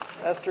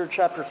Esther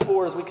chapter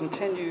 4 as we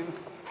continue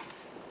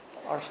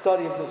our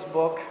study of this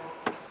book,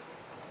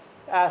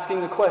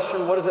 asking the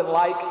question, what is it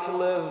like to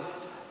live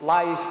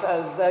life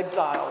as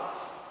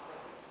exiles?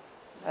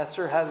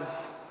 Esther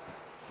has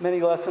many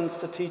lessons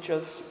to teach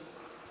us.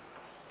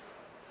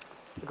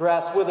 The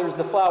grass withers,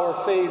 the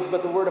flower fades,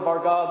 but the word of our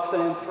God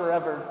stands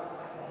forever.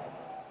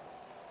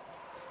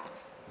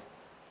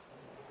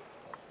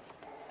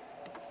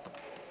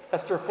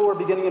 Esther 4,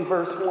 beginning in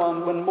verse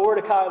 1, when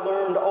Mordecai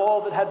learned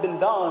all that had been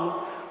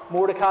done,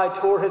 Mordecai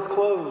tore his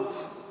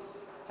clothes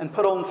and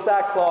put on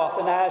sackcloth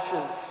and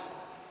ashes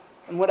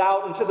and went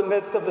out into the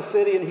midst of the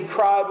city, and he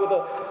cried with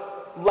a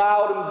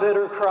loud and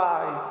bitter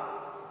cry.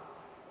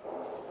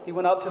 He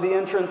went up to the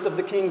entrance of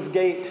the king's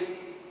gate,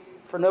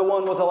 for no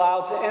one was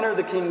allowed to enter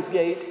the king's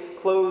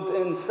gate clothed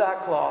in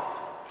sackcloth.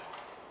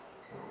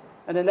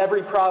 And in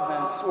every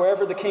province,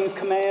 wherever the king's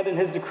command and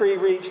his decree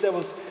reached, there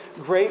was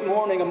great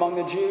mourning among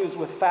the Jews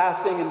with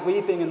fasting and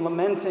weeping and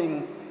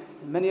lamenting.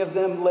 And many of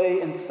them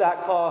lay in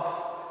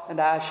sackcloth and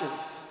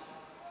ashes.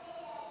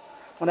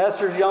 When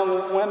Esther's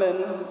young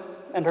women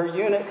and her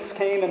eunuchs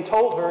came and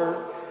told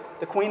her,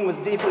 the queen was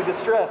deeply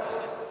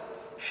distressed.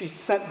 She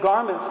sent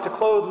garments to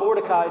clothe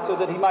Mordecai so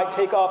that he might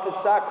take off his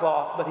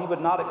sackcloth, but he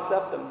would not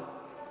accept them.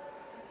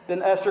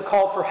 Then Esther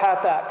called for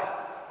Hathach,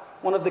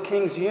 one of the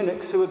king's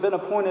eunuchs who had been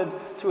appointed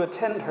to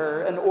attend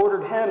her, and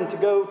ordered him to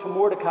go to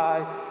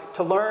Mordecai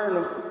to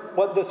learn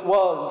what this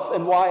was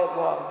and why it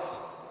was.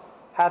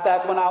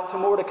 Hathach went out to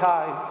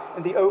Mordecai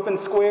in the open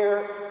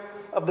square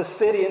of the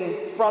city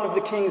in front of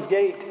the king's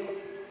gate.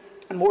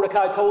 And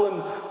Mordecai told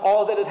him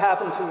all that had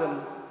happened to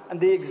him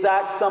and the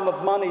exact sum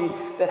of money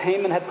that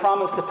Haman had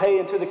promised to pay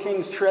into the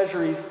king's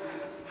treasuries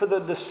for the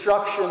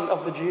destruction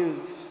of the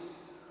Jews.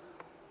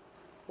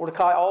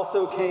 Mordecai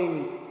also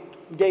came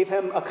and gave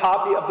him a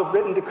copy of the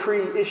written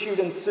decree issued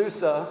in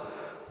Susa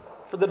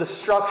for the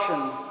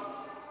destruction,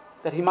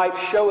 that he might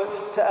show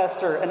it to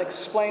Esther and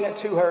explain it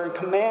to her and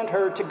command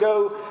her to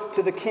go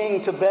to the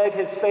king to beg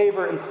his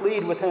favor and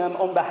plead with him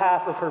on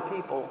behalf of her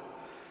people.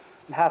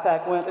 And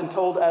Hathach went and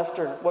told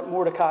Esther what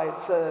Mordecai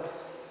had said.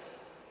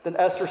 Then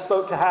Esther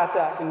spoke to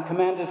Hathach and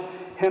commanded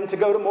him to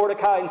go to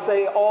Mordecai and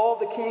say, all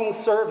the king's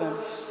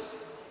servants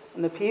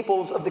and the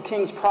peoples of the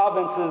king's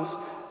provinces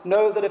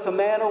know that if a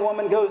man or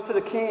woman goes to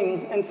the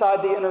king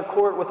inside the inner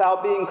court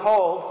without being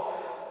called,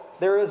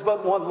 there is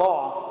but one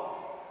law,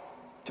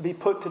 to be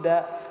put to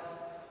death,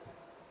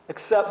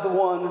 except the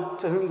one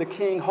to whom the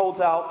king holds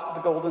out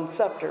the golden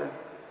scepter,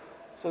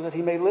 so that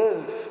he may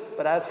live.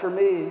 But as for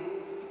me,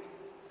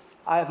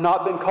 I have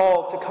not been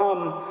called to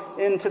come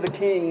into the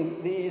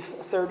king these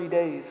 30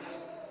 days.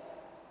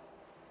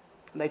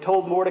 And they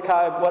told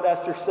Mordecai what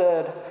Esther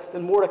said.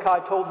 Then Mordecai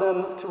told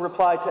them to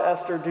reply to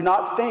Esther, do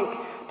not think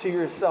to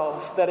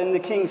yourself that in the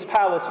king's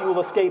palace you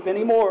will escape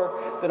any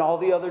more than all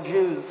the other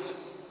Jews.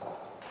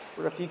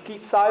 For if you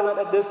keep silent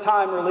at this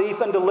time,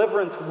 relief and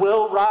deliverance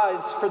will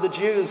rise for the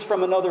Jews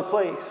from another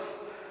place.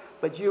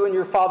 But you and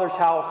your father's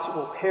house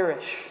will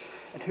perish.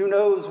 And who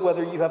knows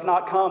whether you have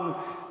not come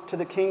to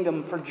the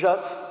kingdom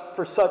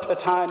for such a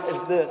time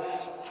as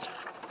this.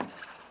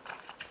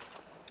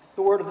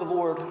 The word of the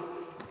Lord.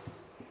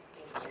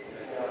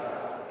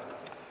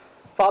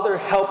 Father,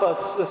 help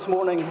us this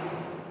morning.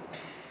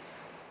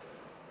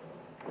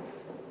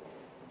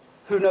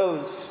 Who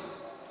knows?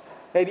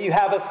 Maybe you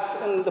have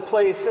us in the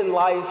place in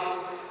life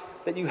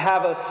that you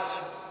have us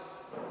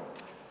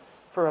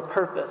for a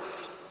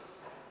purpose,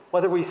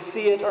 whether we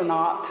see it or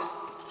not.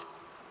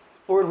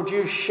 Lord, would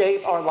you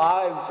shape our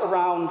lives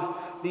around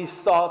these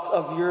thoughts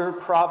of your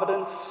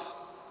providence,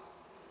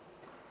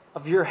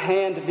 of your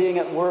hand being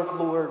at work,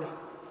 Lord.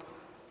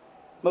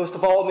 Most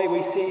of all, may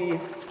we see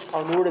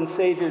our Lord and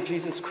Savior,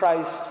 Jesus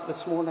Christ,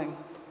 this morning.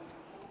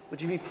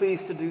 Would you be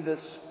pleased to do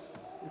this?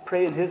 We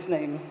pray in his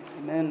name.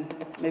 Amen.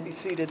 You may be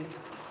seated.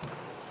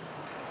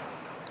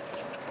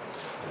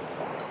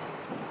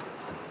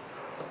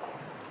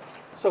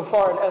 So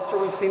far in Esther,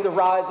 we've seen the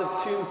rise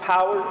of two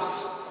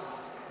powers.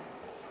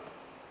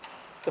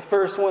 The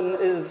first one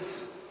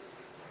is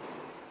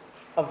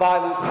a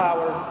violent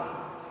power,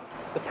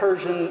 the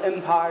Persian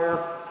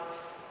Empire.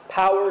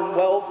 Power and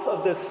wealth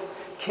of this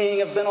king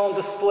have been on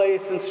display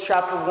since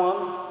chapter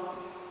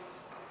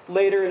 1.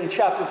 Later in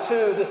chapter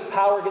 2, this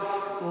power gets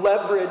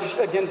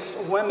leveraged against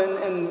women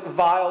in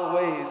vile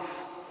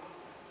ways,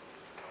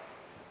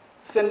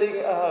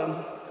 sending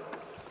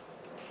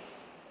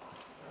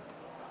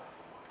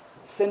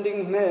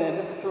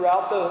men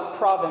throughout the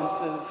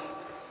provinces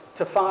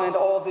to find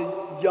all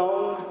the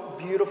young,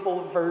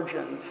 beautiful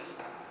virgins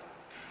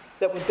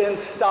that would then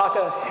stock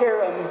a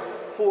harem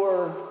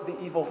for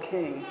the evil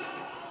king.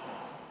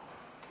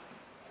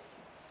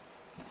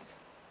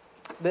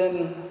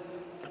 Then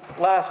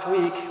last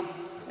week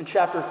in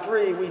chapter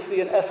 3, we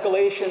see an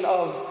escalation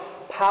of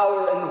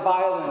power and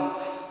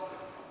violence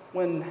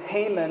when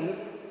Haman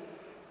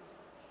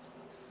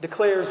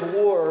declares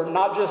war,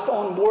 not just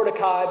on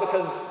Mordecai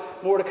because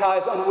Mordecai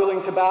is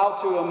unwilling to bow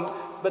to him,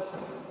 but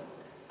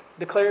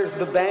declares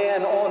the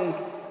ban on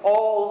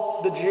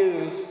all the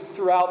Jews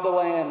throughout the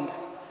land.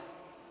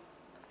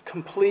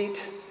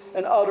 Complete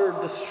and utter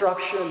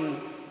destruction.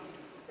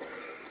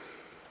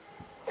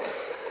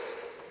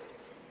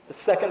 The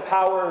second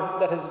power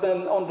that has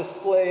been on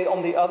display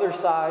on the other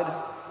side,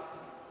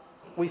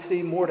 we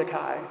see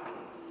Mordecai,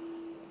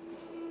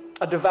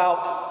 a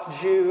devout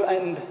Jew,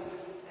 and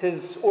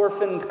his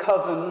orphaned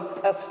cousin,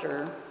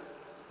 Esther.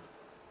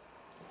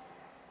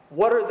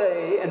 What are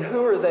they and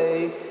who are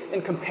they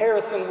in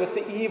comparison with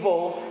the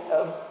evil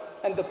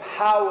and the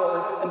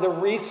power and the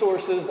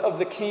resources of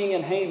the king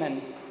and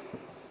Haman?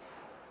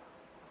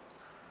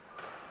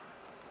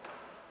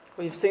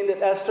 We've seen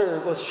that Esther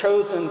was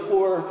chosen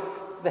for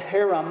the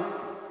harem.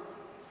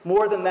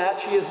 More than that,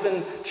 she has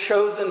been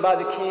chosen by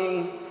the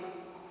king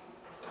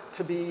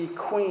to be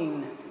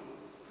queen.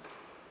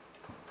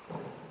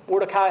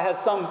 Mordecai has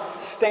some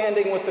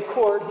standing with the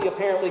court. He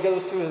apparently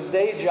goes to his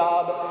day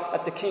job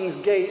at the king's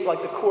gate,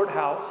 like the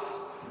courthouse.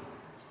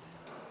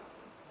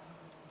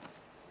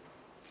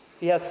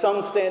 He has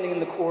some standing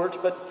in the court,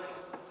 but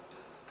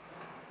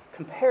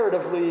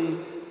comparatively,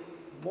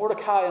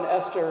 Mordecai and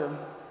Esther,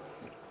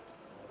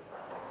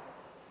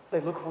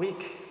 they look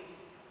weak.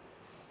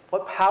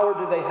 What power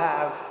do they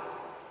have?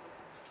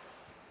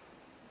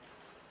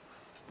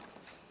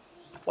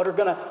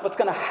 What's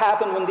going to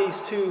happen when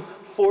these two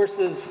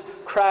forces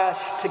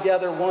crash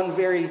together, one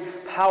very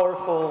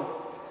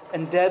powerful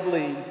and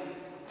deadly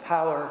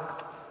power,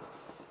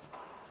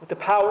 with the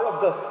power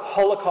of the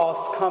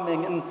Holocaust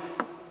coming, and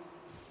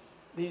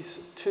these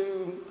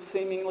two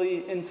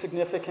seemingly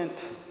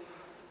insignificant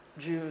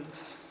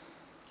Jews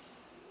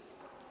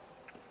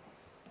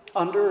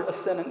under a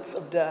sentence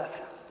of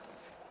death.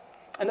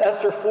 And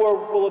Esther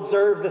 4 will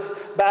observe this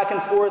back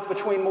and forth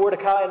between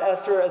Mordecai and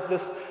Esther as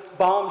this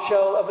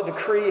bombshell of a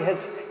decree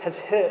has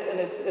hit, and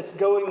it's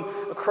going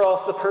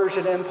across the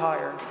Persian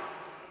Empire.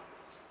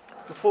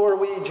 Before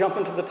we jump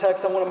into the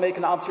text, I want to make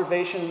an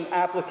observation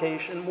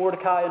application.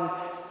 Mordecai and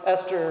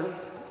Esther,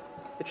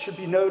 it should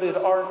be noted,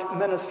 aren't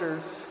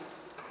ministers.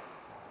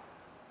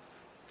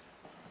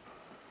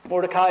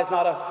 Mordecai is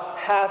not a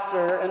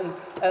pastor, and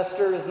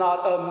Esther is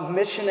not a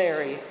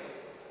missionary.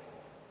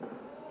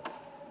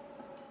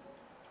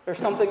 There's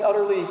something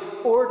utterly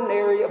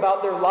ordinary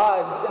about their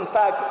lives. In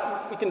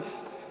fact, we can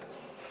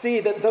see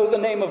that though the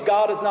name of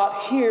God is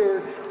not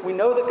here, we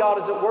know that God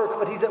is at work,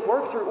 but he's at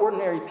work through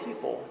ordinary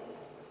people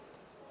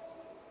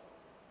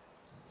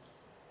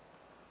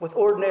with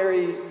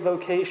ordinary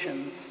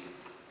vocations.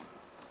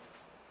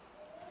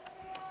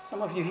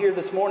 Some of you here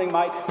this morning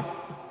might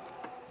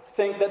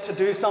think that to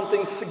do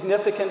something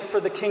significant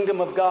for the kingdom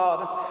of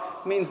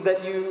God means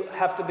that you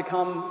have to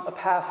become a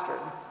pastor,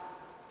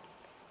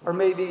 or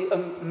maybe a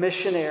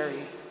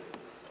missionary.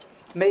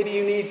 Maybe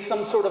you need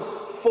some sort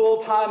of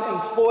full-time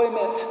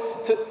employment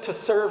to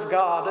serve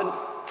God.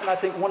 And I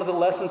think one of the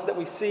lessons that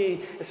we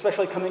see,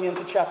 especially coming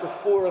into chapter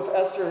 4 of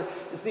Esther,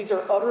 is these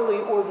are utterly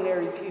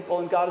ordinary people,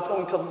 and God is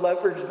going to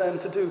leverage them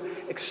to do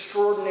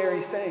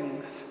extraordinary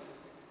things.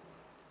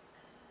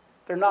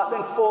 They're not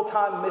in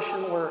full-time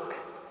mission work.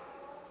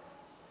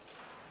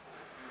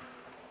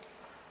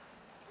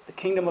 The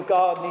kingdom of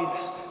God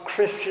needs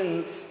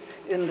Christians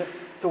in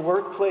the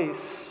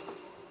workplace.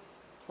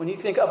 When you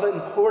think of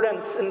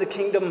importance in the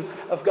kingdom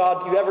of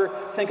God, do you ever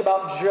think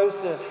about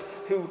Joseph,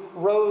 who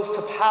rose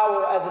to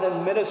power as an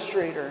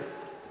administrator?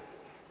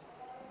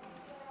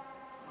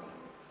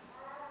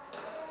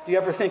 Do you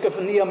ever think of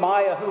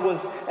Nehemiah, who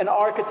was an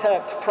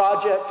architect,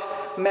 project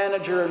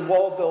manager, and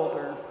wall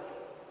builder?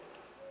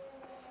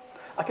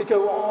 I could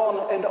go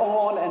on and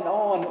on and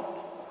on.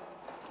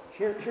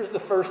 Here's the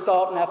first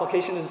thought and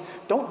application is,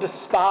 don't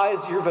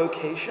despise your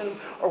vocation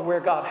or where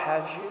God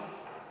has you.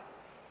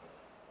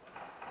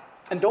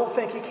 And don't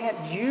think he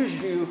can't use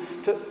you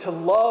to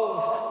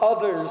love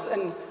others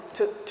and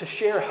to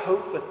share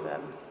hope with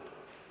them.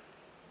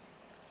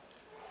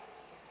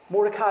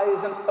 Mordecai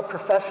isn't a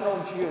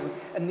professional Jew,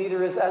 and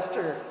neither is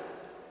Esther.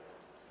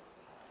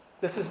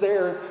 This is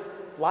their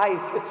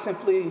life. It's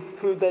simply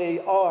who they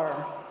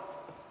are.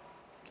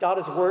 God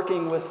is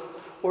working with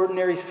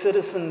ordinary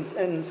citizens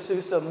in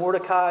Susa.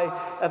 Mordecai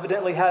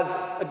evidently has,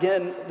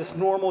 again, this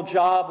normal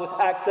job with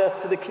access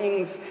to the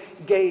king's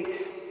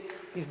gate.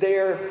 He's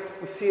there.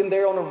 We see him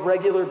there on a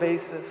regular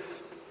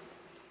basis.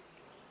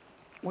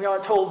 We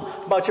aren't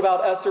told much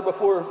about Esther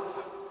before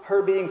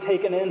her being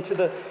taken into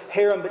the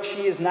harem, but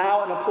she is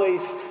now in a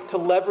place to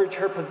leverage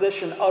her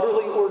position,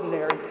 utterly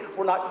ordinary.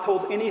 We're not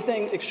told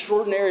anything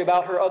extraordinary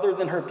about her other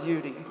than her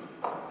beauty.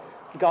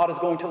 God is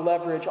going to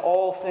leverage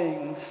all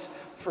things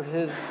for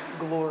his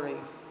glory.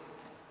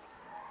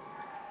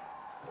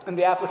 And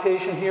the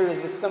application here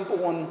is a simple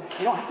one.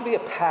 You don't have to be a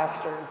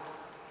pastor,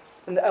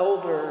 an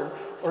elder,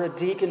 or a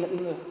deacon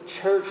in the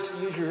church to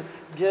use your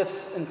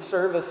gifts in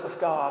service of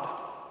God.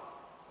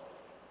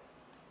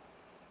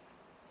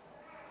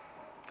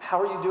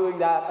 How are you doing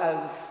that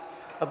as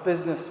a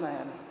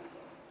businessman?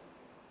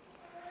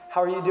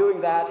 How are you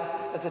doing that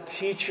as a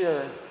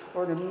teacher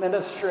or an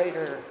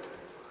administrator?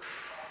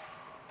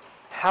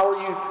 How are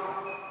you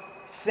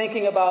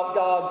thinking about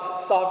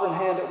God's sovereign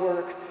hand at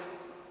work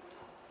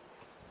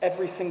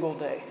every single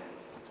day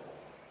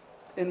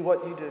in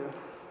what you do?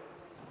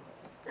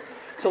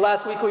 So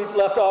last week we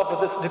left off with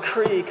this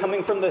decree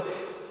coming from the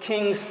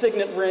king's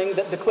signet ring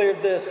that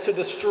declared this: to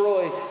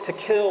destroy, to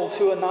kill,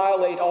 to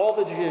annihilate all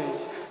the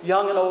Jews,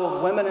 young and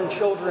old, women and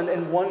children,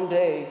 in one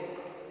day,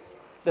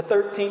 the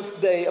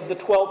 13th day of the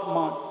 12th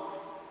month,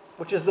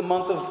 which is the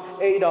month of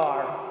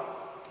Adar,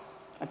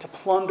 and to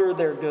plunder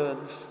their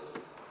goods.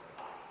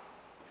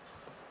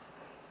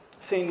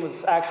 The scene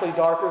was actually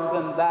darker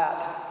than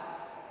that.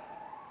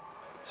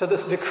 So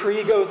this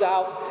decree goes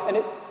out,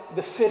 and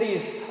the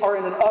cities are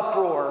in an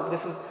uproar.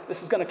 This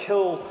is going to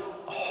kill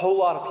a whole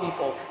lot of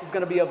people. It's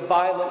going to be a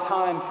violent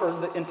time for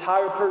the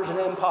entire Persian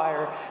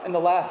Empire. And the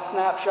last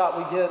snapshot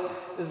we get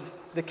is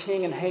the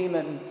king and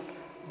Haman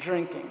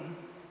drinking.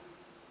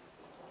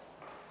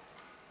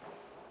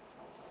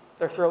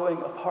 They're throwing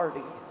a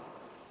party.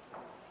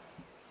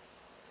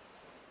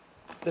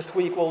 This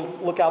week we'll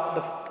look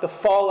at the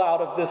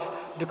fallout of this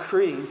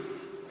decree.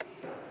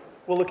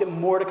 We'll look at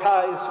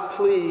Mordecai's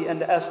plea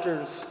and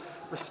Esther's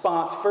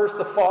response. First,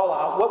 the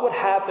fallout. What would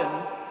happen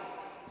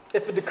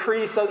if a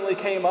decree suddenly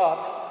came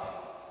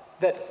up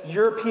that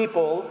your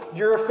people,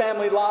 your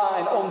family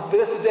line, on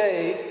this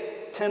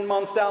day, 10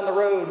 months down the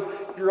road,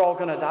 you're all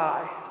going to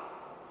die?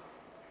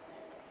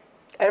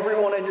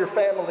 Everyone in your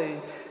family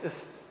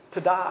is to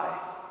die.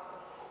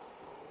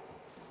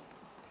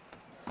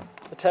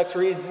 The text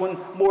reads, when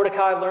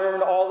Mordecai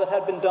learned all that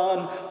had been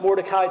done,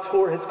 Mordecai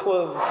tore his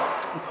clothes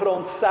and put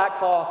on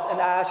sackcloth and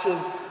ashes,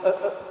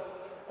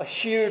 a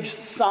huge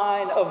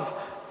sign of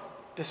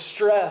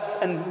distress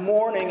and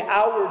mourning,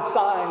 outward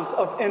signs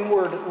of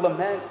inward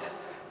lament.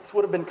 This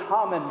would have been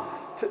common.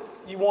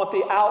 You want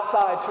the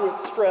outside to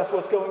express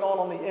what's going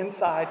on the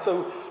inside.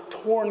 So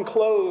torn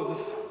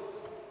clothes,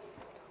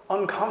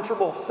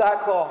 uncomfortable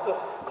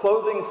sackcloth,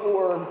 clothing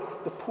for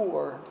the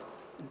poor,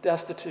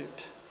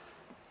 destitute.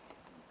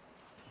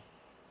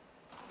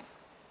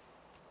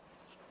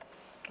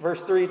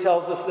 Verse 3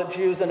 tells us that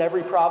Jews in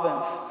every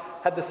province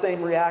had the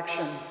same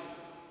reaction.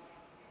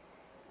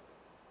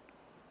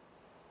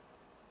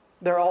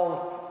 They're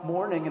all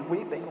mourning and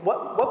weeping.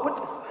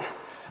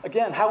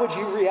 How would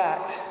you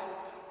react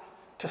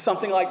to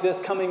something like this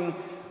coming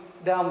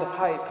down the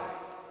pipe?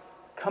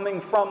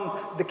 Coming from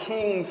the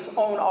king's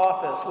own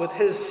office with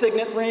his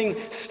signet ring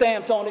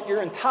stamped on it,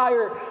 your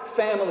entire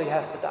family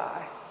has to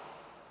die.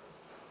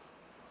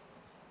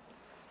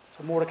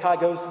 So Mordecai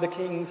goes to the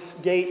king's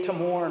gate to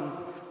mourn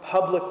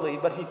publicly,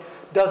 but he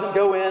doesn't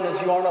go in,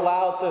 as you aren't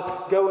allowed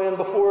to go in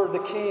before the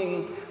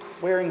king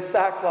wearing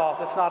sackcloth.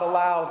 It's not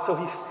allowed. So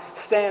he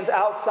stands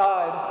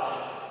outside,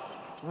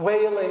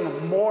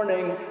 wailing,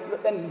 mourning,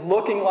 and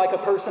looking like a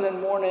person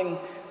in mourning,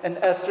 and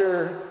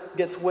Esther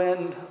gets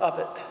wind of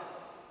it.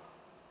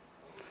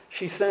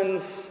 She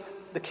sends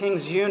the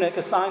king's eunuch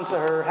assigned to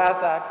her,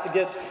 Hathach, to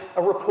get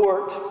a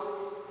report.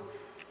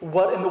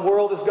 What in the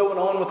world is going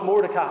on with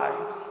Mordecai?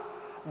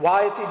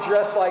 Why is he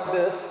dressed like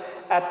this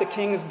at the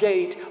king's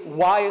gate?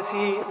 Why is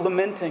he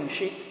lamenting?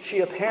 She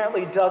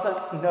apparently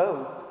doesn't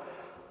know.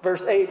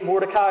 Verse 8,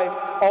 Mordecai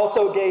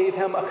also gave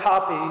him a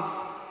copy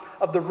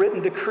of the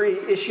written decree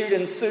issued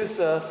in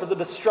Susa for the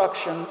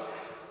destruction,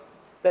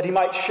 that he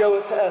might show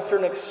it to Esther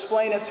and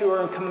explain it to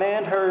her and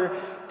command her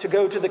to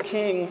go to the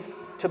king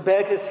to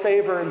beg his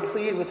favor and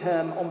plead with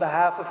him on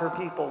behalf of her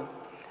people.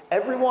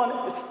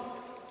 Everyone,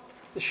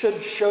 it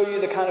should show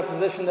you the kind of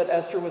position that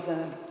Esther was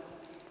in.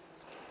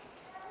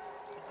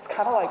 It's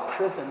kind of like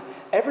prison.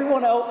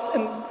 Everyone else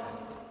in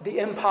the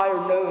empire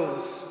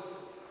knows,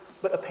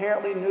 but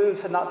apparently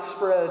news had not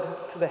spread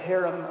to the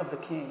harem of the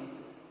king.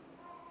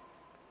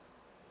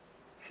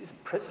 She's a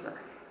prisoner.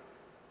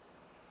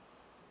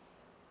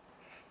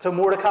 So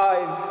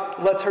Mordecai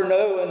lets her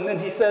know, and then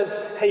he says,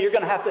 hey, you're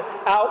going to have to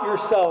out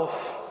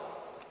yourself.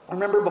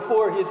 Remember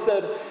before he had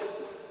said,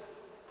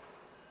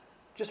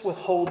 just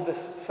withhold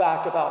this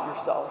fact about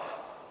yourself.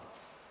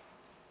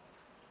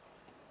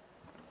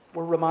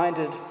 We're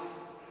reminded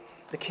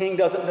the king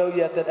doesn't know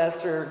yet that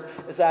Esther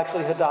is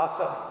actually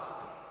Hadassah,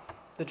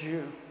 the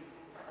Jew.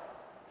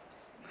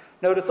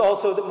 Notice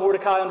also that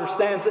Mordecai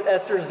understands that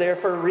Esther is there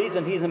for a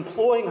reason. He's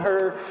employing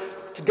her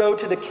to go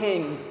to the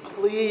king.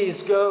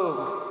 Please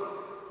go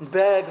and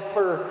beg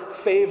for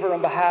favor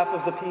on behalf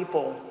of the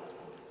people.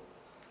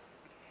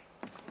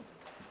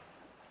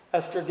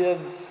 Esther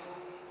gives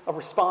a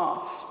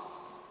response.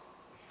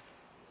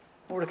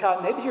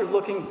 Mordecai, maybe you're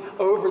looking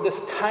over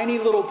this tiny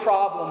little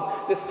problem,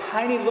 this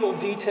tiny little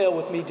detail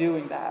with me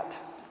doing that.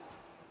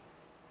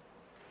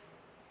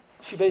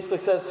 She basically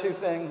says two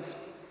things.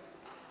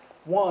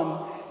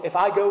 One, if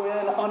I go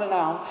in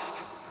unannounced,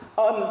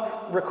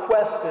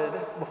 unrequested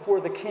before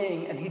the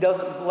king, and he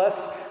doesn't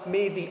bless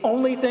me, the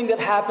only thing that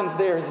happens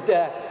there is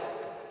death.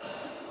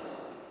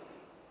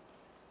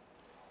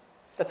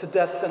 That's a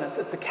death sentence.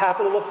 It's a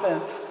capital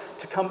offense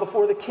to come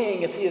before the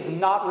king if he has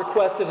not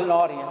requested an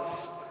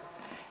audience.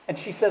 And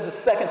she says the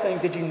second thing,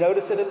 did you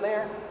notice it in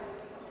there?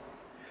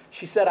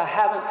 She said, I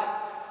haven't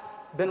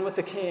been with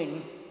the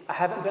king. I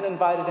haven't been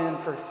invited in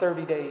for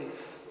 30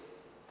 days.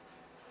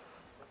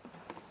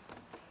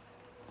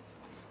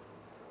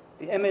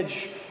 The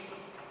image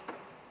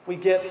we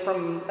get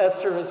from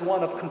Esther is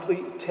one of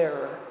complete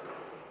terror.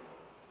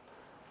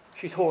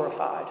 She's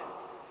horrified.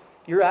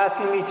 You're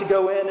asking me to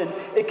go in, and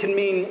it can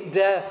mean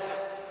death.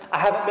 I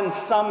haven't been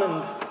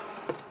summoned.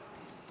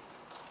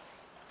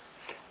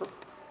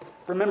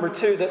 Remember,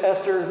 too, that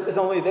Esther is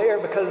only there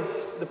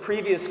because the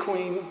previous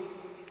queen,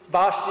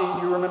 Vashti,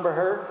 you remember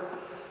her?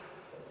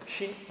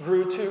 She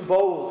grew too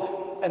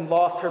bold and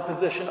lost her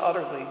position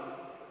utterly.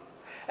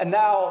 And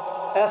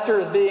now Esther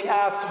is being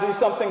asked to do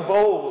something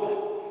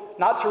bold,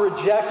 not to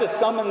reject a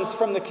summons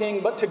from the king,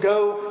 but to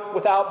go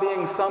without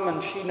being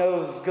summoned. She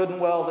knows good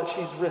and well that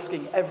she's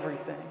risking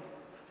everything.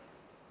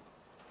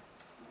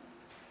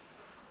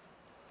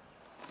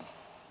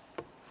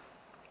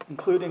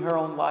 Including her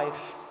own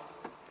life.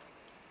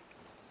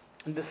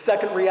 And the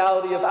second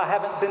reality of I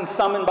haven't been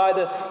summoned by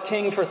the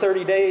king for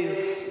 30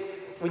 days,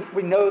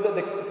 we know that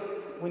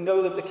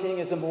the king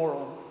is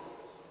immoral.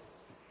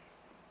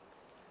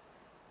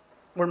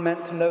 We're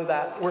meant to know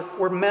that.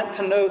 We're meant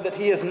to know that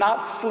he is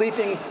not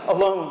sleeping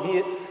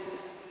alone.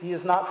 He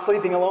is not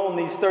sleeping alone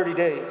these 30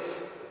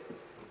 days.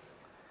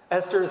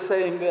 Esther is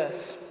saying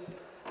this,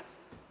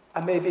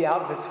 I may be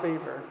out of his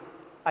favor.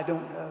 I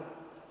don't know.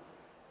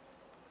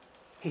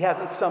 He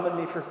hasn't summoned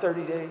me for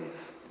 30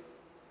 days.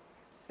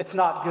 It's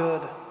not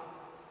good.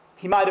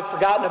 He might have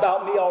forgotten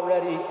about me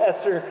already,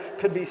 Esther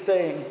could be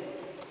saying.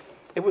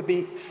 It would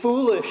be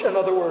foolish, in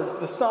other words,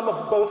 the sum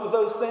of both of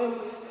those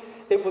things,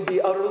 it would be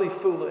utterly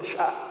foolish.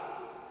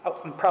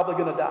 I'm probably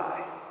going to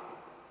die.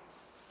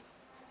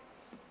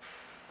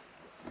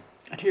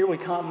 And here we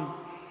come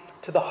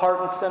to the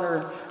heart and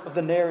center of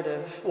the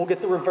narrative. We'll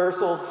get the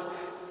reversals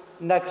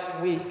next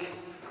week.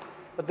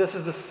 But this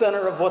is the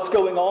center of what's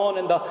going on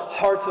in the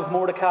hearts of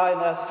Mordecai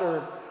and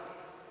Esther.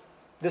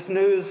 This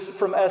news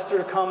from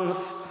Esther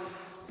comes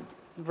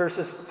in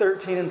verses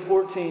 13 and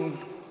 14.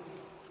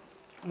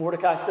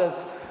 Mordecai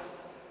says,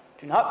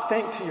 do not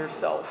think to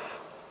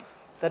yourself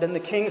that in the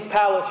king's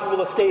palace you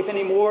will escape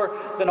any more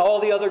than all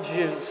the other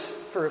Jews.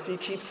 For if you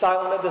keep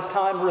silent at this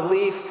time,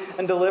 relief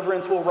and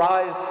deliverance will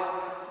rise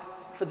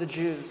for the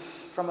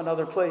Jews from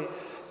another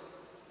place.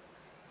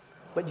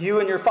 But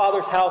you and your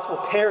father's house will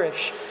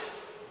perish.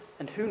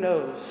 And who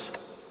knows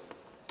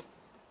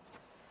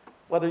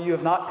whether you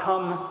have not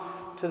come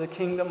to the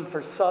kingdom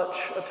for such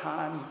a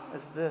time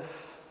as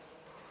this.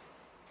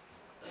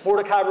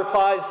 Mordecai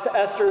replies to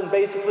Esther in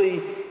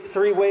basically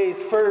three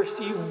ways.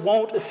 First, you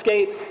won't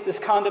escape this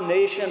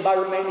condemnation by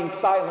remaining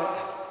silent.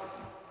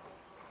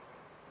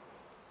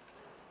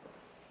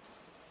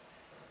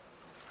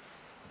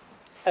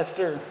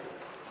 Esther,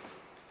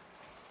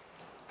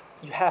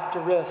 you have to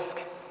risk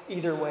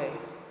either way.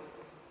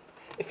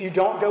 If you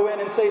don't go in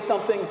and say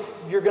something,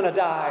 you're going to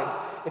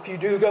die. If you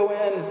do go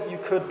in, you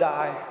could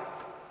die.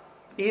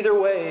 Either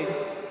way,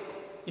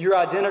 your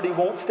identity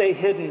won't stay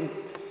hidden,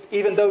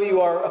 even though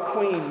you are a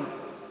queen.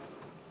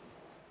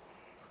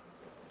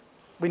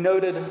 We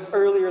noted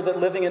earlier that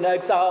living in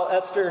exile,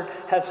 Esther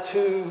has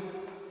two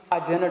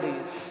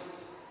identities.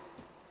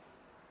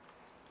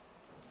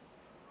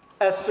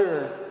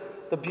 Esther,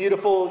 the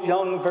beautiful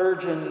young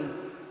virgin.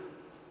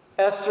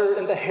 Esther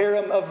in the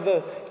harem of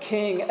the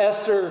king.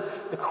 Esther,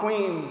 the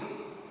queen.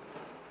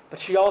 But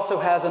she also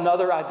has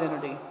another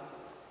identity.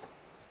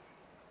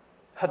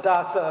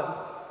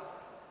 Hadassah,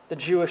 the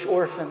Jewish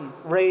orphan,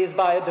 raised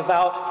by a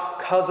devout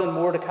cousin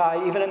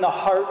Mordecai. Even in the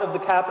heart of the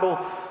capital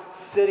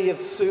city of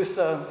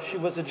Susa, she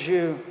was a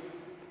Jew,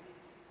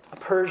 a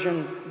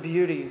Persian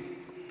beauty.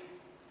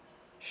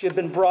 She had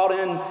been brought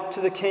in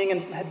to the king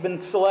and had been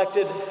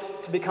selected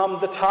to become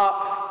the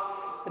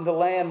top in the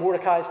land.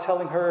 Mordecai is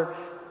telling her,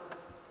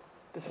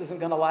 this isn't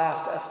going to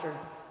last, Esther.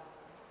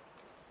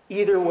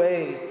 Either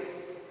way,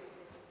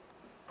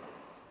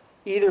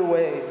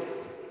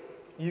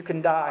 you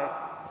can die.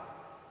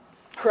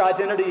 Her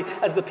identity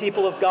as the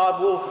people of God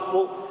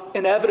will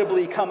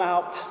inevitably come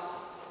out.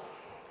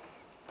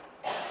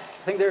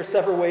 I think there are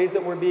several ways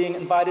that we're being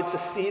invited to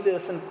see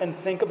this and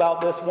think about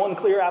this. One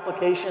clear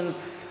application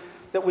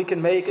that we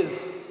can make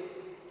is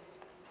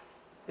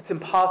it's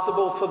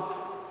impossible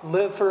to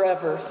live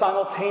forever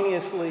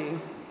simultaneously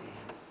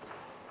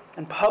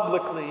and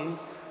publicly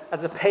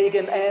as a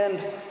pagan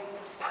and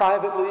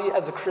privately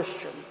as a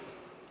Christian.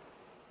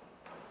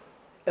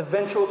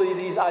 Eventually,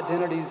 these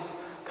identities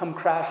come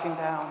crashing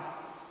down.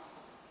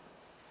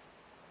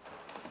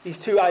 These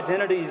two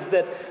identities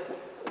that,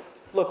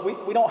 look,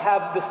 we don't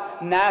have this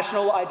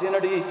national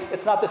identity.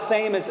 It's not the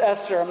same as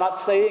Esther. I'm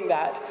not saying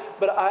that.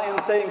 But I am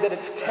saying that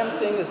it's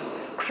tempting as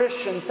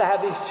Christians to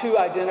have these two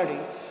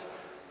identities.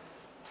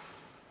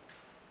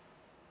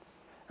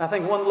 And I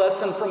think one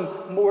lesson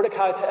from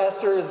Mordecai to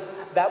Esther is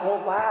that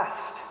won't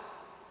last.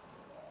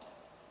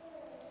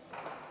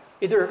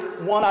 Either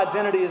one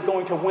identity is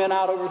going to win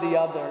out over the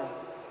other.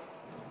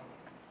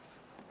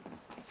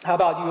 How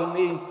about you and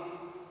me?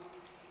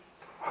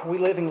 Are we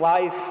living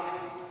life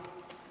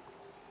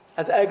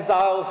as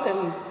exiles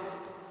in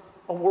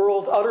a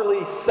world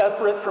utterly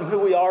separate from who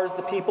we are as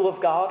the people of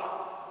God?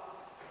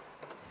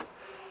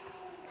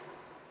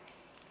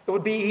 It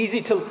would be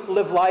easy to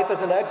live life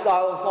as an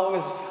exile as long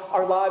as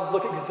our lives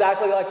look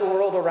exactly like the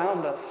world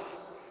around us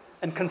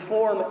and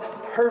conform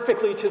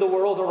perfectly to the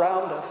world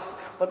around us.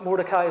 what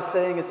Mordecai is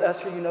saying is,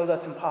 Esther, you know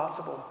that's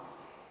impossible.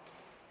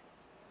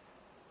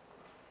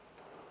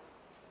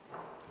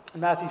 In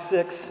Matthew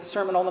 6,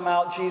 Sermon on the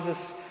Mount,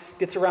 Jesus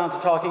gets around to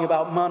talking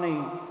about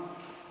money.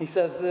 He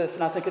says this,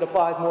 and I think it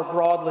applies more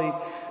broadly.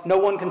 No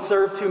one can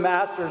serve two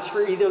masters,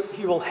 for either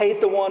he will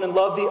hate the one and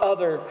love the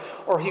other,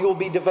 or he will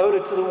be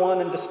devoted to the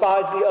one and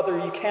despise the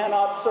other. You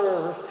cannot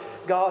serve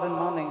God and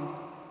money.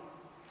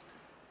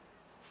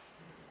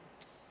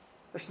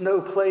 There's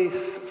no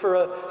place for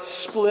a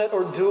split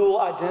or dual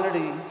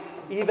identity.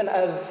 Even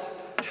as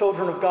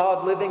children of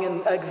God living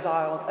in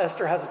exile,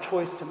 Esther has a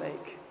choice to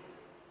make.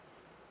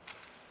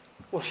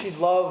 Will she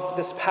love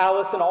this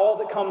palace and all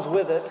that comes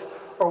with it,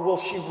 or will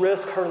she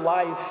risk her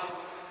life?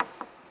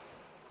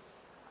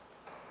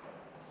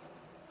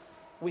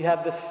 We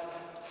have this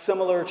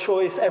similar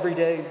choice every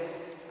day.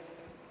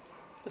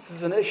 This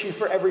is an issue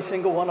for every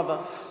single one of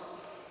us.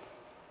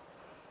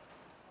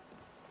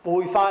 Will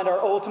we find our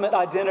ultimate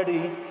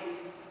identity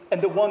in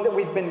the one that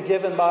we've been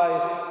given by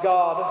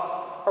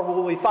God, or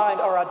will we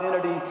find our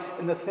identity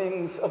in the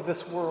things of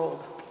this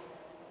world?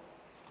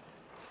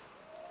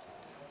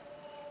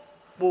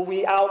 Will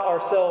we out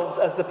ourselves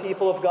as the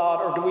people of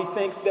God, or do we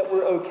think that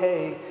we're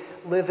okay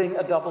living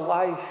a double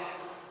life?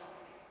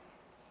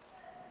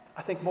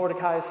 I think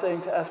Mordecai is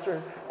saying to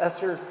Esther,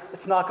 Esther,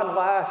 it's not going to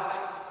last.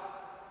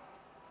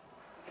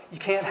 You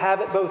can't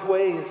have it both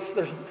ways.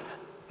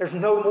 There's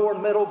no more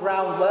middle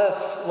ground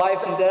left. Life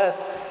and death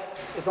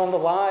is on the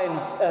line,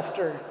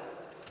 Esther.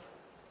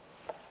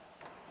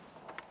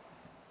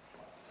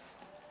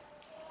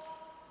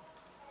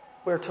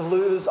 We're to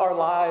lose our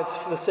lives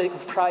for the sake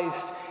of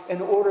Christ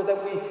in order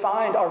that we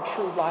find our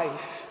true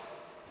life.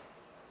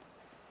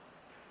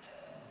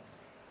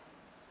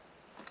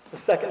 The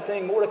second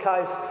thing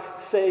Mordecai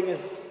is saying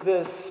is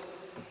this: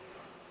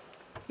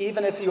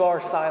 even if you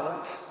are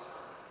silent,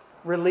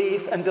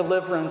 relief and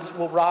deliverance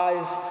will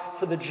rise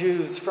for the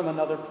Jews from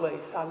another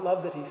place. I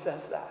love that he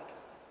says that.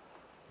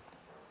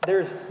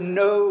 There's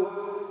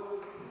no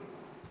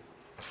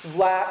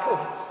lack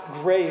of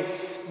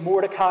grace.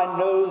 Mordecai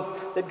knows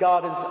that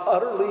God is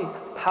utterly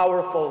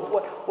powerful.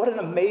 What an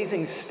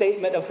amazing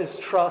statement of his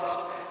trust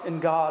in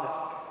God.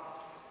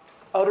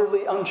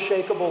 Utterly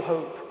unshakable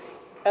hope.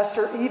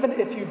 Esther, even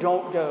if you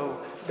don't go,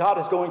 God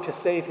is going to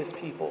save his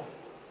people.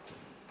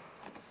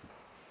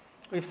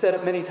 We've said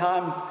it many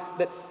times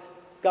that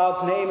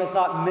God's name is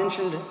not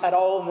mentioned at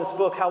all in this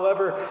book.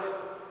 However,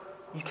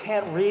 you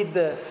can't read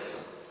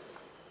this.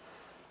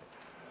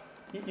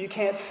 You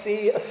can't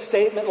see a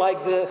statement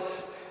like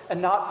this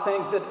and not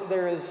think that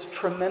there is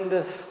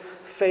tremendous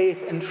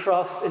faith and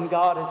trust in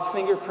God. His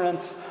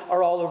fingerprints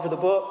are all over the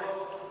book.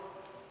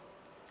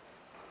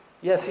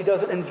 Yes, he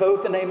doesn't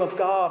invoke the name of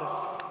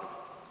God.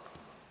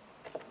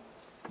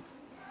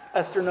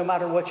 Esther, no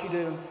matter what you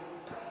do,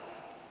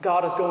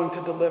 God is going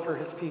to deliver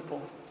his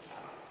people.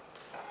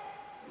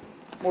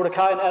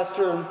 Mordecai and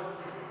Esther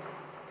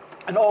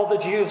and all the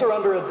Jews are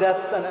under a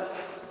death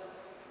sentence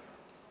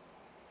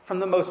from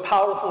the most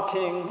powerful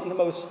king in the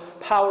most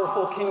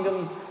powerful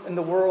kingdom in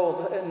the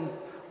world. And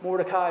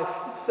Mordecai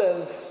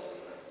says,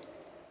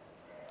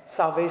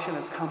 salvation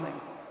is coming.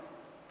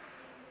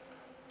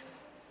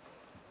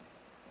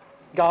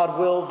 God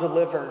will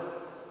deliver.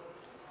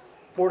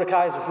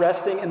 Mordecai is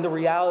resting in the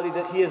reality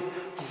that he has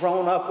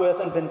grown up with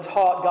and been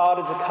taught God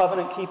is a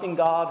covenant-keeping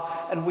God,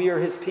 and we are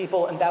his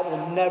people, and that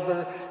will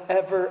never,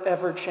 ever,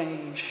 ever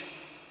change.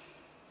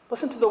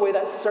 Listen to the way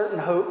that certain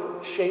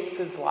hope shapes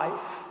his life.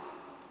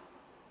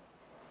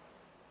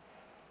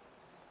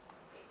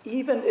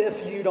 Even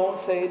if you don't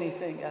say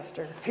anything,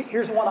 Esther,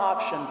 here's one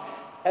option.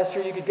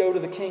 Esther, you could go to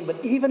the king,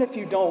 but even if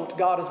you don't,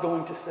 God is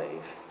going to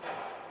save.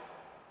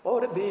 What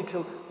would it be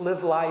to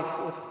live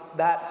life with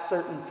that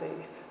certain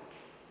faith?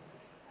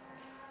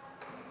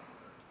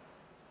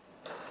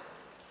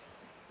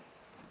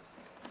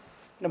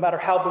 No matter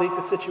how bleak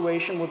the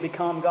situation would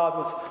become, God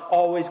was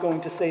always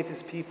going to save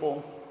his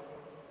people.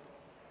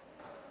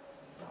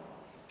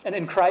 And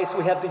in Christ,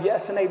 we have the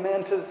yes and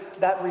amen to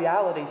that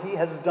reality. He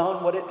has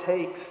done what it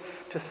takes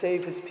to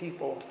save his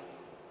people.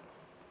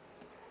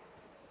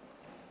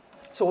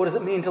 So what does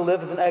it mean to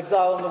live as an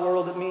exile in the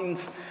world? It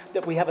means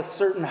that we have a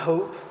certain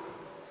hope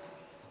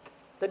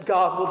that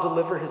God will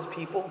deliver his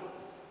people.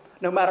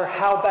 No matter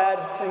how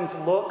bad things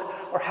look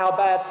or how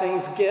bad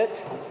things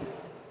get,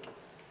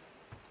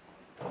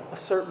 a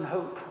certain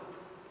hope.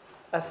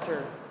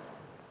 Esther,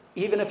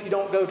 even if you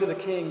don't go to the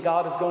king,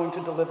 God is going to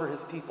deliver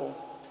his people.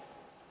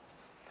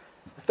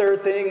 The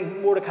third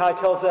thing Mordecai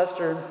tells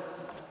Esther,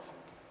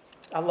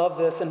 I love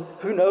this, and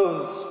who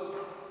knows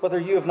whether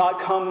you have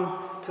not come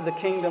to the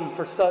kingdom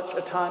for such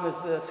a time as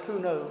this. Who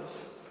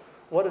knows?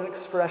 What an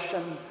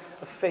expression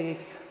of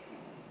faith.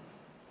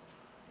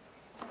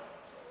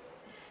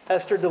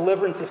 Esther,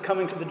 deliverance is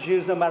coming to the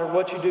Jews no matter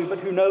what you do, but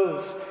who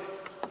knows?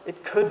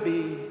 It could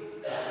be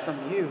from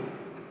you.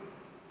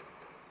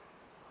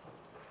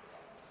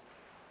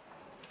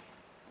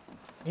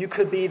 You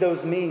could be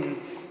those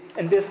means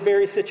in this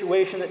very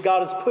situation that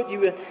God has put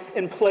you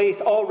in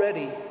place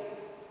already.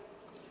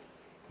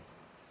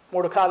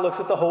 Mordecai looks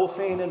at the whole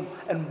scene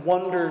and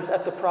wonders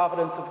at the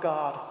providence of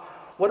God.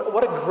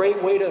 What a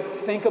great way to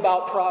think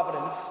about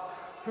providence.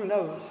 Who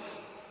knows?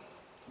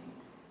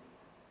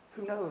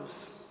 Who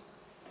knows?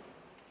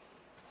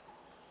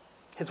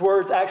 His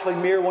words actually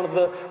mirror one of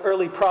the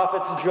early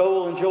prophets,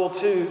 Joel, in Joel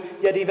 2.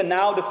 Yet even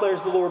now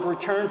declares the Lord,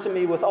 return to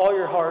me with all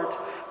your heart,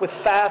 with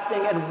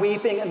fasting and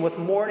weeping and with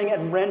mourning,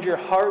 and rend your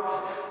hearts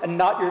and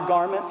not your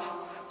garments.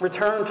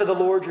 Return to the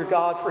Lord your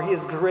God, for he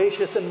is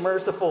gracious and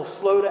merciful,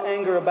 slow to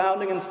anger,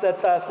 abounding in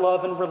steadfast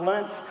love, and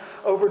relents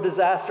over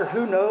disaster.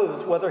 Who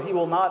knows whether he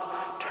will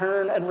not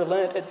turn and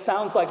relent? It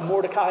sounds like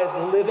Mordecai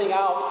is living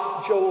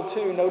out Joel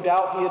 2. No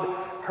doubt he had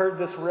heard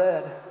this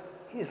read.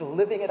 He's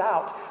living it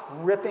out,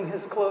 ripping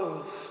his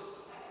clothes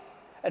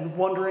and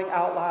wondering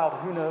out loud,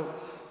 who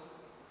knows?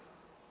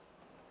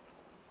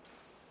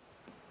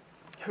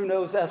 Who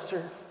knows,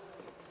 Esther?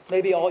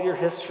 Maybe all your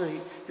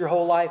history, your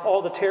whole life,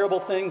 all the terrible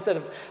things that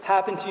have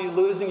happened to you,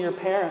 losing your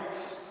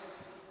parents,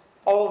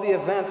 all the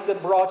events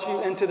that brought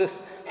you into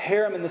this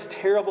harem and this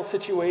terrible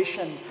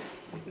situation,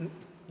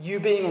 you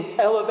being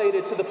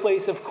elevated to the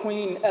place of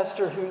Queen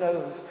Esther, who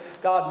knows?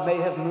 God may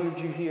have moved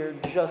you here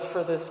just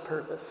for this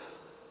purpose.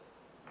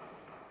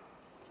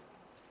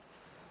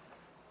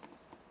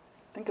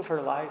 Think of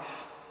her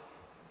life.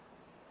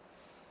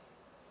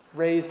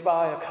 Raised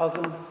by a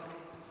cousin,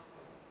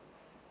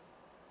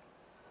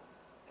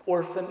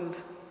 orphaned,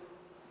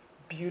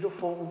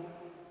 beautiful,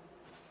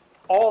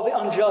 all the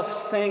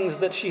unjust things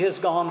that she has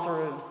gone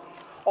through,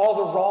 all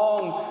the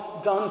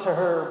wrong done to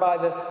her by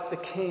the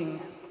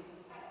king.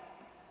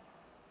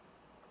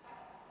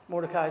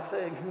 Mordecai is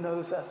saying, who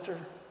knows, Esther?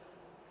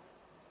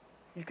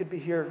 You could be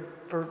here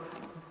for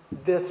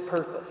this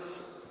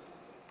purpose.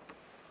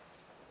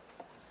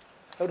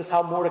 Notice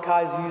how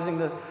Mordecai is using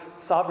the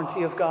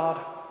sovereignty of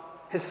God.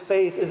 His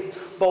faith is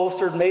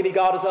bolstered. Maybe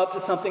God is up to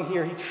something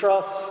here. He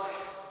trusts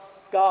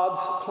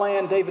God's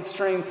plan. David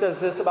Strain says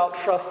this about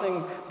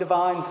trusting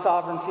divine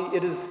sovereignty.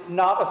 It is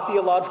not a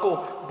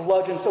theological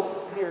bludgeon.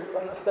 So here,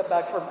 I'm going to step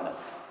back for a minute.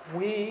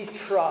 We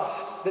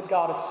trust that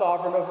God is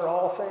sovereign over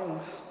all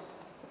things.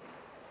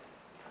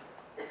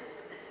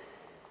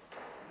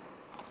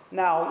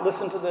 Now,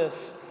 listen to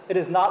this. It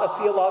is not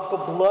a theological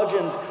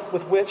bludgeon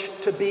with which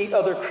to beat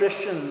other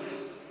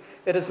Christians.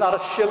 It is not a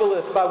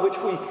shibboleth by which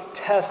we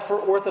test for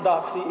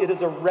orthodoxy. It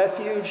is a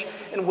refuge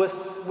in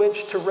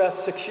which to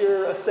rest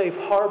secure, a safe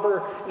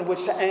harbor in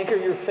which to anchor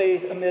your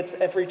faith amidst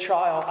every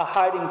trial, a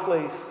hiding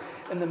place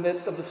in the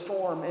midst of the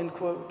storm, end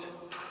quote.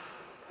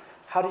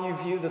 How do you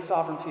view the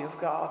sovereignty of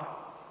God?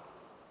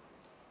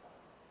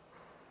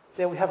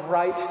 Yeah, we have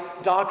right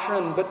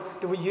doctrine, but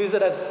do we use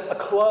it as a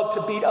club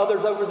to beat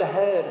others over the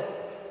head?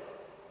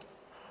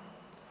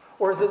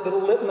 Or is it the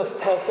litmus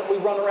test that we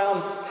run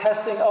around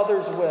testing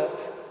others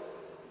with?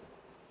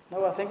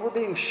 No, I think we're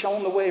being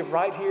shown the way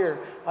right here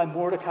by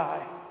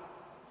Mordecai.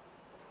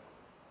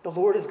 The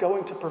Lord is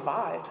going to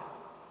provide.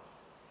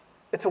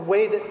 It's a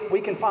way that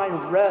we can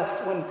find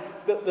rest when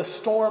the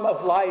storm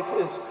of life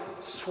is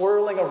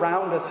swirling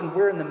around us and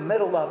we're in the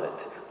middle of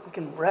it. We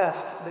can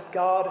rest that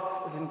God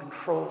is in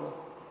control.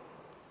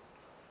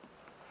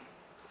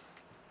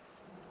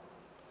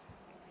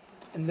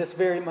 In this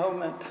very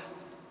moment,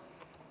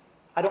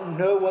 I don't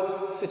know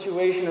what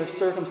situation or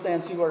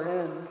circumstance you are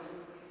in.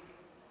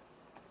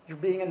 You're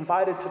being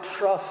invited to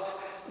trust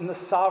in the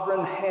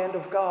sovereign hand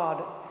of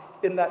God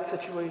in that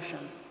situation.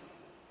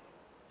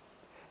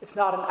 It's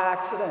not an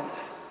accident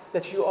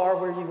that you are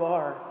where you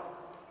are.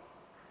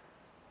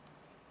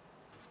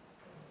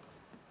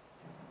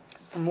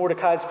 From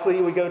Mordecai's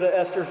plea, we go to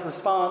Esther's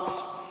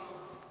response.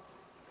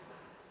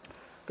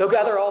 Go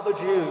gather all the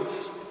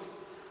Jews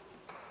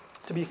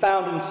to be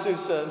found in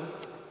Susa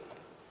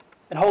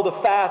and hold a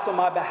fast on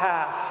my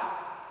behalf.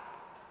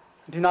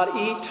 Do not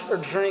eat or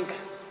drink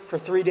for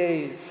 3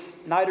 days,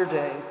 night or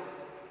day.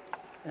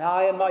 And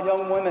I and my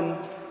young women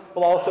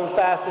will also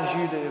fast as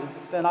you do.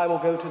 Then I will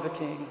go to the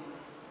king.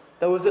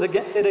 Though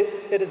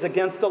it is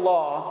against the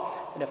law,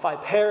 and if I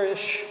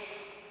perish,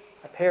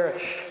 I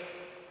perish.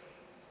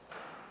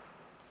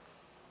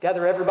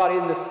 Gather everybody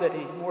in this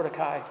city,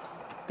 Mordecai.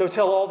 Go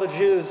tell all the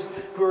Jews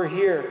who are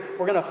here,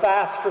 we're going to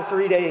fast for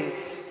 3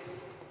 days.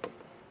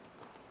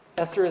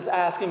 Esther is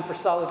asking for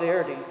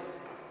solidarity.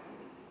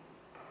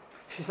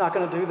 She's not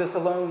going to do this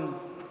alone.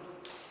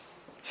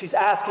 She's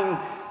asking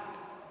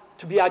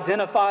to be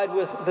identified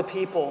with the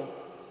people.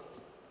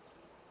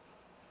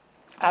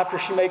 After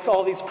she makes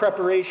all these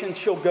preparations,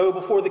 she'll go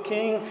before the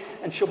king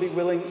and she'll be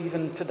willing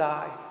even to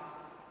die.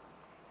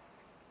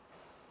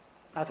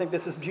 I think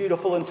this is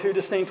beautiful in two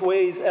distinct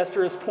ways.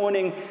 Esther is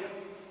pointing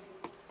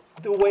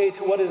the way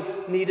to what is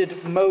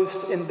needed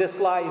most in this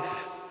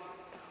life.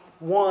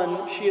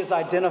 One, she is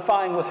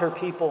identifying with her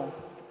people.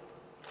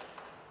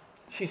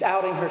 She's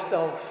outing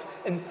herself.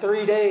 In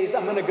 3 days,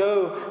 I'm going to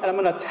go and I'm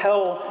going to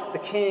tell the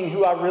king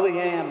who I really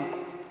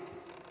am.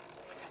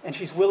 And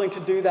she's willing to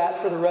do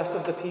that for the rest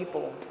of the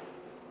people.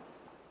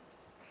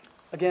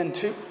 Again,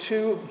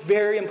 two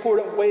very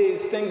important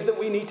ways, things that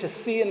we need to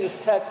see in this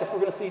text if we're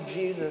going to see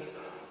Jesus.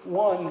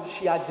 One,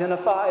 she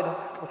identified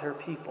with her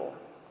people.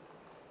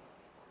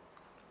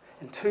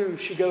 And 2,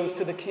 she goes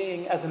to the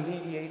king as a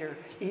mediator,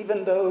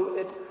 even though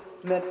it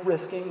meant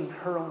risking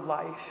her own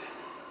life.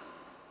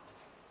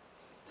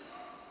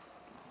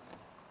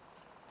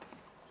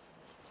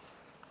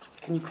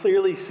 Can you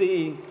clearly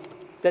see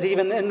that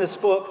even in this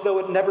book, though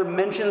it never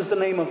mentions the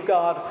name of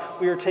God,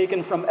 we are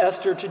taken from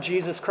Esther to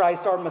Jesus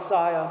Christ, our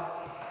Messiah?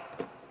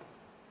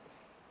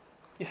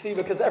 You see,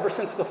 because ever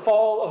since the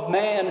fall of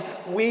man,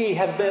 we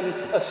have been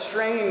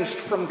estranged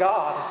from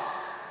God,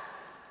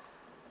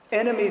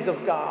 enemies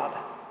of God,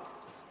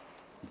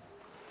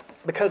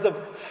 because of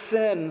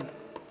sin.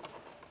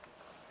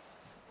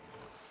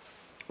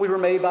 We were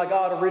made by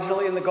God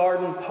originally in the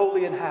garden,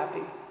 holy and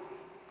happy.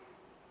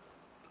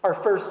 Our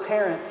first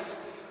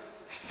parents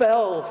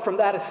fell from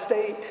that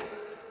estate.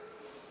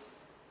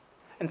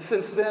 And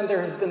since then,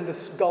 there has been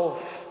this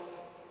gulf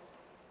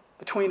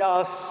between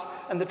us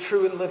and the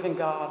true and living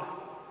God.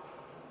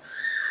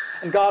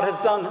 And God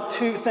has done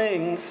 2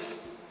 things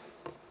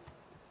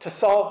to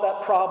solve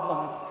that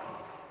problem.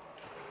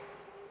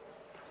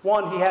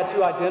 1, he had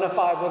to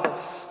identify with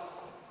us.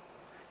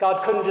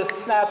 God couldn't just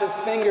snap his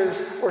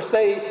fingers or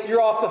say,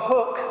 "You're off the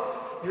hook.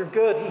 You're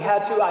good." He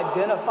had to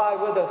identify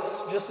with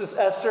us. Just as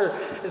Esther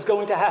is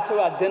going to have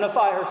to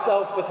identify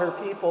herself with her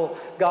people,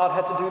 God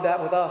had to do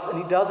that with us. And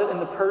he does it in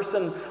the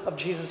person of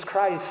Jesus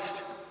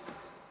Christ.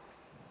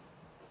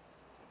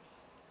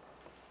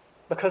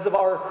 Because of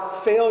our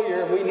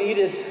failure, we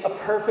needed a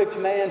perfect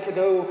man to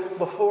go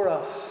before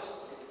us.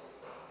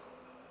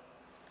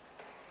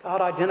 God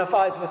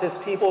identifies with his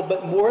people,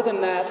 but more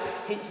than that,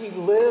 he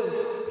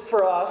lives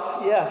for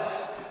us,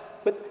 yes,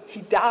 but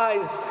he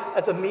dies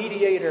as a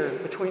mediator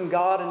between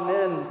God and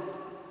men.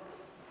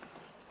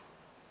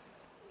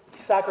 He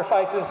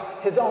sacrifices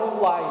his own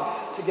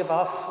life to give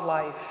us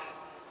life.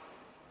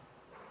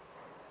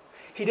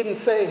 He doesn't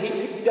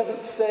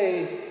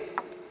say,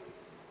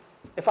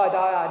 "If I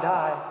die, I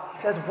die." He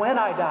says, "When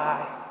I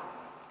die,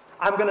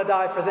 I'm going to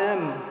die for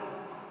them."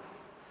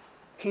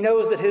 He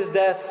knows that his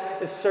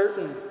death is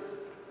certain,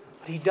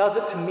 but he does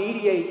it to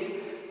mediate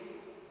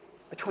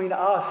between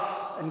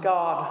us and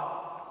God.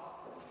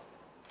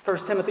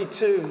 1 Timothy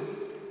 2,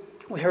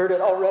 we heard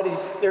it already.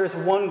 There is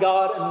one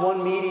God and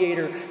one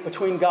mediator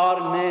between God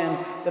and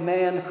man, the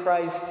man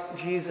Christ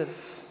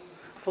Jesus.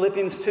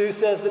 Philippians 2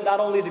 says that not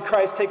only did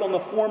Christ take on the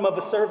form of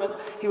a servant,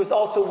 he was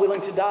also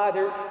willing to die.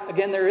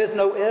 There is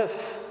no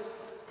if.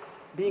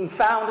 Being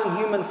found in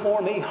human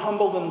form, he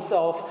humbled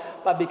himself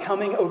by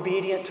becoming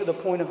obedient to the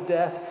point of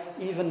death,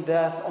 even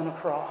death on a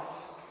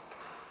cross.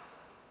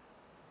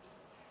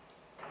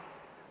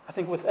 I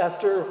think with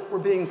Esther, we're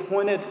being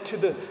pointed to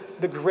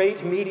the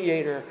great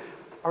mediator,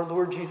 our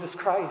Lord Jesus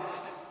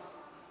Christ,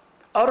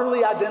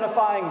 utterly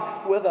identifying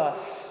with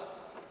us.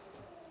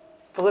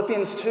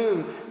 Philippians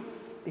 2,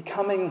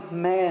 becoming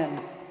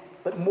man.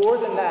 But more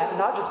than that,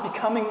 not just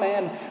becoming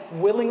man,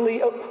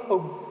 willingly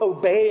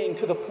obeying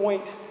to the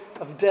point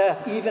of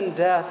death, even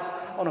death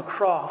on a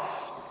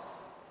cross.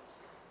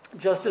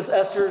 Just as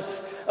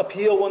Esther's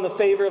appeal won the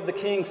favor of the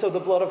king, so the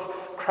blood of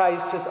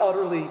Christ has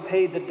utterly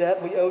paid the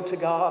debt we owe to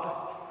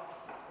God.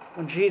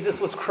 When Jesus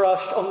was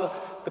crushed on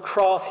the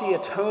cross, he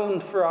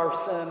atoned for our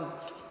sin.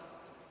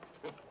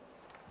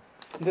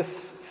 In this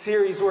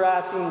series, we're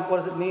asking, what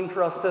does it mean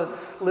for us to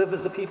live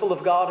as the people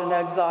of God in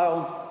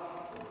exile?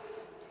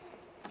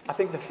 I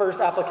think the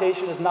first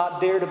application is not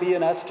dare to be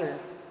an Esther.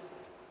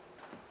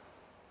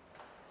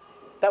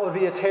 That would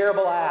be a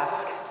terrible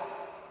ask.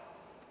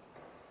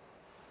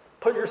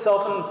 Put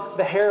yourself in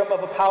the harem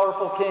of a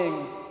powerful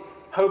king.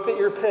 Hope that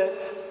you're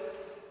picked.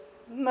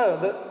 No,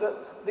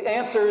 the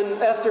answer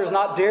in Esther is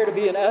not dare to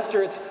be an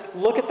Esther. It's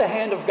look at the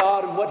hand of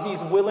God and what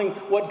he's willing,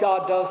 what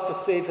God does to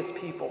save his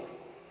people.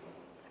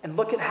 And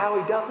look at how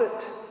he does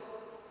it.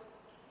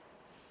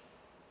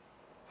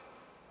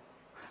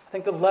 I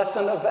think the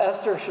lesson of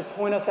Esther should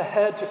point us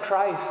ahead to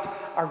Christ,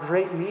 our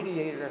great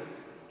mediator,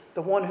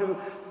 the one who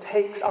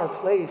takes our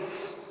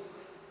place.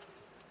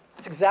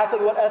 It's exactly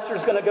what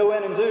Esther's going to go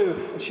in and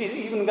do. And she's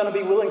even going to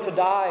be willing to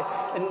die.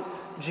 And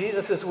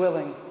Jesus is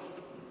willing.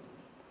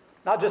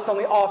 Not just on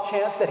the off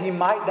chance that he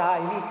might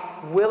die,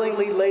 he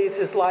willingly lays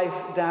his life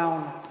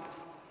down.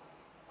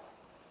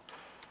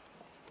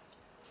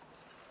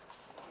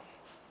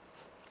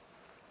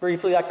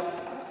 Briefly, I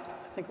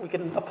think we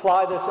can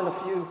apply this in a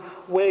few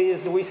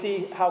ways. We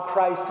see how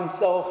Christ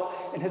himself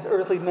in his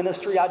earthly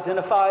ministry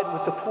identified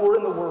with the poor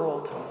in the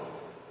world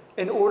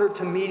in order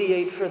to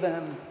mediate for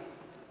them.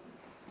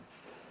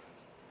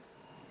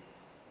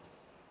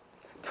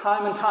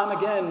 Time and time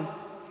again,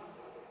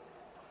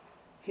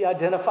 he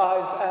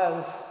identifies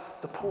as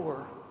the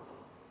poor.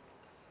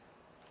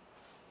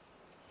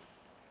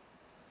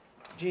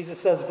 Jesus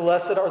says,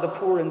 "Blessed are the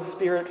poor in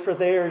spirit, for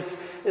theirs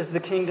is the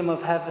kingdom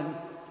of heaven."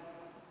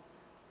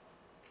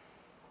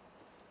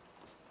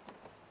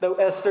 Though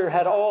Esther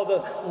had all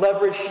the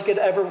leverage she could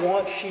ever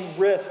want, she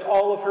risked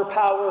all of her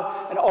power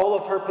and all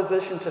of her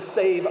position to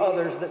save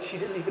others that she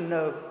didn't even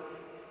know.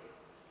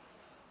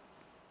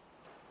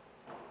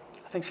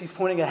 I think she's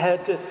pointing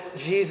ahead to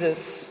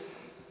Jesus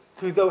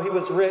who though he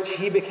was rich,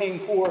 he became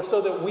poor,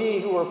 so that we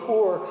who are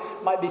poor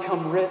might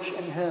become rich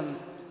in him.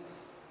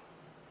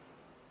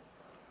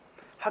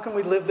 How can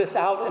we live this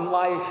out in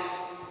life?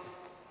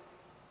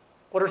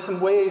 What are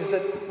some ways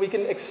that we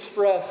can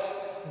express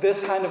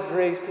this kind of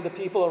grace to the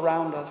people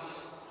around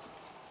us?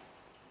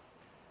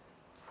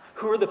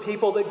 Who are the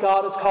people that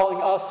God is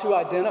calling us to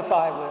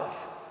identify with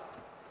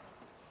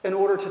in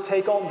order to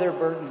take on their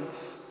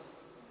burdens?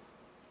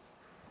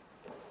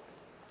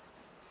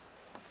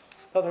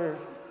 Another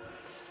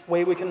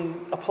way we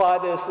can apply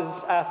this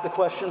is ask the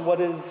question,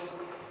 what is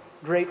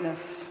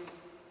greatness?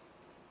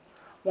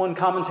 One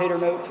commentator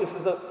notes this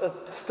is a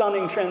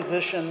stunning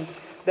transition,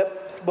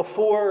 that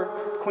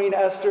before Queen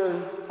Esther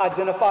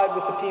identified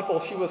with the people,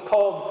 she was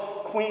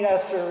called Queen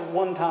Esther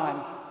one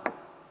time.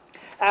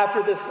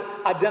 After this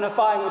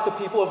identifying with the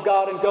people of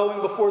God and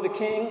going before the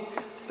king,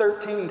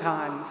 13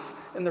 times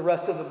in the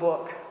rest of the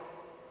book.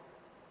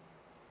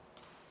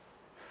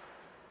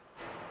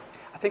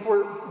 I think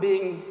we're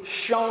being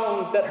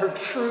shown that her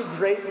true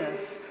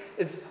greatness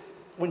is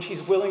when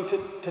she's willing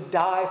to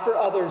die for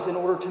others in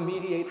order to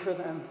mediate for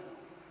them.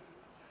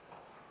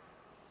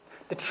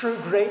 The true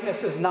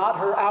greatness is not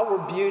her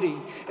outward beauty.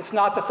 It's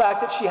not the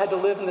fact that she had to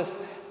live in this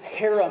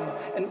harem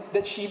and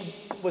that she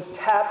was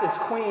tapped as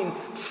queen.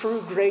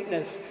 True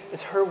greatness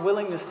is her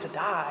willingness to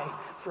die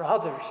for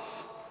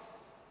others.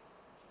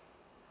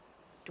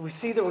 Do we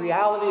see the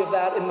reality of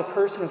that in the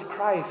person of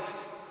Christ?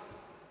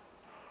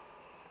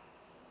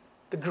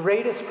 The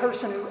greatest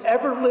person who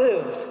ever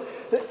lived.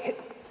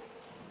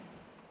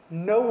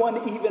 No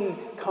one even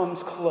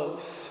comes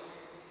close.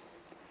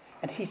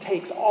 And he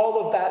takes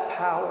all of that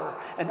power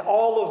and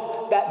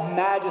all of that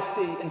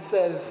majesty and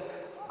says,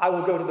 I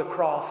will go to the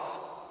cross.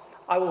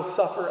 I will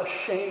suffer a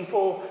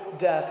shameful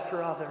death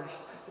for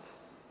others.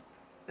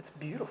 It's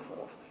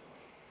beautiful.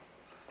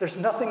 There's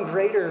nothing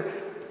greater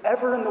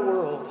ever in the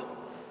world.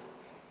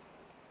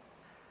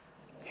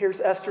 Here's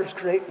Esther's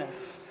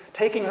greatness,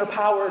 taking her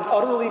power and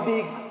utterly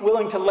being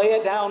willing to lay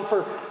it down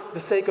for the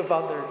sake of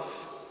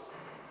others.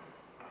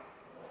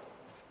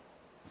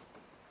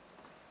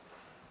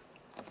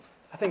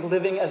 I think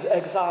living as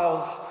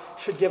exiles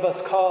should give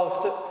us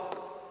cause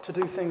to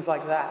do things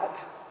like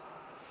that.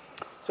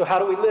 So how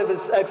do we live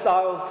as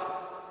exiles?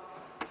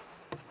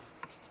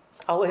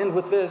 I'll end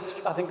with this.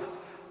 I think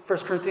 1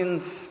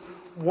 Corinthians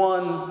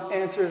 1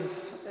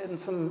 answers in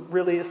some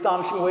really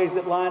astonishing ways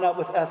that line up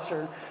with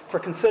Esther. For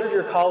consider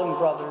your calling,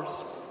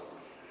 brothers.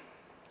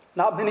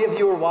 Not many of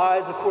you are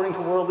wise according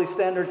to worldly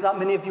standards. Not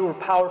many of you were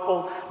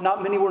powerful.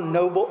 Not many were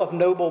of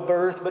noble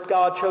birth. But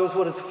God chose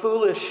what is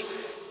foolish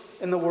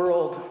in the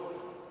world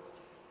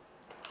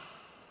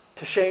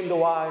to shame the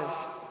wise.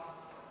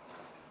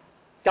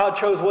 God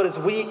chose what is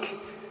weak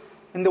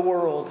in the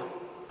world.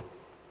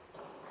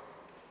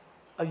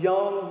 A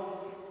young,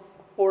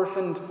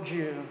 orphaned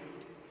Jew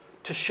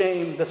to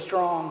shame the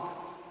strong.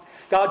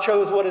 God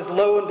chose what is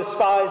low and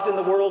despised in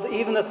the world,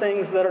 even the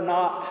things that are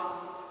not.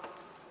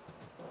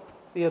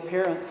 The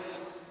appearance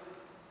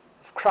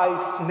of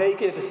Christ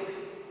naked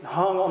and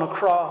hung on a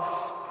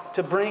cross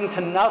to bring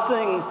to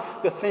nothing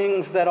the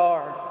things that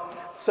are,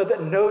 so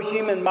that no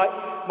human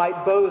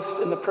might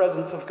boast in the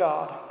presence of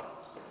God.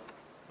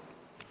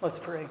 Let's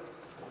pray.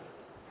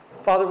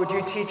 Father, would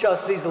you teach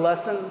us these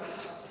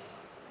lessons?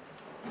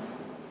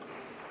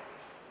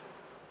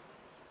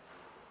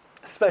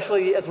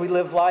 Especially as we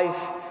live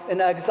life in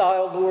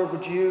exile, Lord,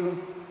 would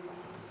you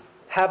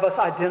have us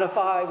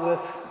identify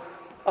with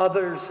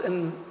others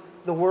in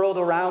the world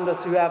around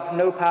us who have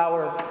no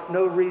power,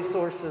 no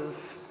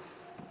resources.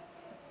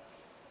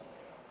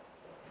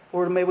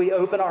 Lord, may we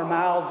open our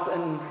mouths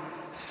and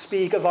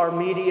speak of our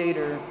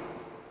mediator,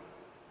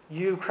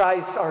 you,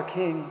 Christ, our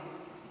King.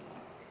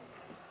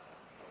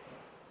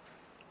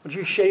 Would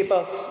you shape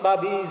us by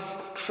these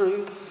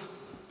truths?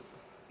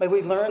 May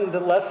we learn the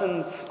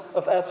lessons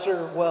of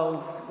Esther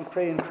well. We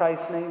pray in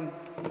Christ's name.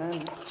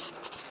 Amen.